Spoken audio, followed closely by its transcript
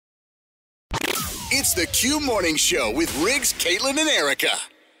It's the Q Morning Show with Riggs, Caitlin, and Erica.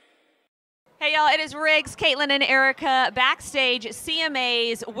 Hey, y'all, it is Riggs, Caitlin, and Erica backstage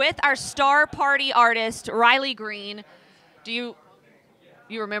CMAs with our star party artist, Riley Green. Do you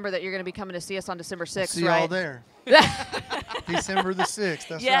remember that you're going to be coming to see us on December 6th, See right? y'all there. December the 6th, that's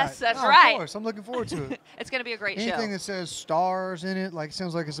right. Yes, that's right. Of course, I'm looking forward to it. It's going to be a great show. Anything that says stars in it, like,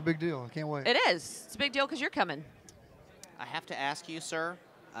 sounds like it's a big deal. I can't wait. It is. It's a big deal because you're coming. I have to ask you, sir,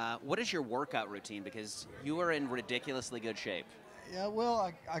 what is your workout routine? Because you are in ridiculously good shape. Yeah,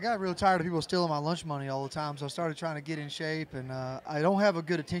 well, I got real tired of people stealing my lunch money all the time, so I started trying to get in shape, and I don't have a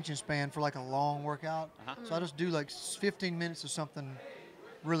good attention span for, like, a long workout. So I just do, like, 15 minutes of something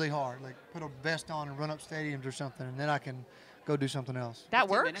really hard, like put a vest on and run up stadiums or something, and then I can go do something else. That 15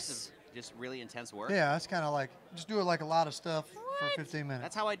 works? minutes of just really intense work? Yeah, that's kind of like, just do it like a lot of stuff for 15 minutes.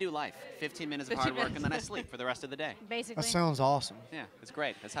 That's how I do life. 15 minutes of 15 hard work, minutes. and then I sleep for the rest of the day. Basically. That sounds awesome. Yeah, it's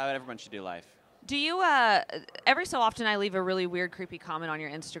great. That's how everyone should do life. Do you, every so often I leave a really weird, creepy comment on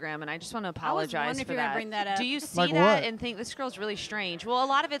your Instagram, and I just want to apologize wondering if for you were gonna that. bring that up. Do you see Like that what? and think this girl's really strange? Well, a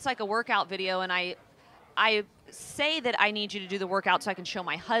lot of it's like a workout video, and I say that I need you to do the workout so I can show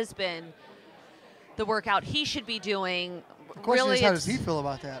my husband the workout he should be doing. The question Really, is, how does it's- he feel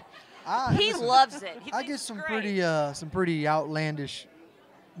about that? He listen, loves it. He I thinks get it's some great. pretty outlandish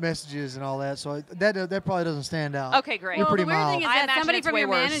messages and all that, so that probably doesn't stand out. Okay, great. You're Well, pretty the weird mild. thing is I that imagine somebody it's from way your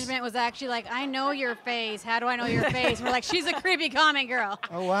worse. management was actually like, I know your face. How do I know your face? We're like, she's a creepy comment girl.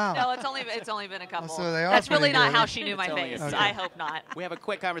 Oh wow. No, it's only been a couple. so they are That's really pretty not good. how she knew my It's only a face. few. I hope not. We have a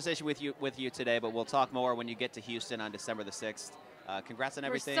quick conversation with you today, but we'll talk more when you get to Houston on December the 6th. Congrats on We're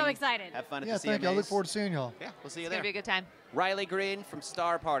everything. so excited. Have fun at Yeah, the CMAs. thank you. I look forward to seeing y'all. Yeah, we'll see you It's there. gonna be a good time. Riley Green from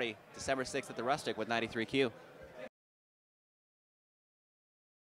Star Party, December 6th at the Rustic with 93Q.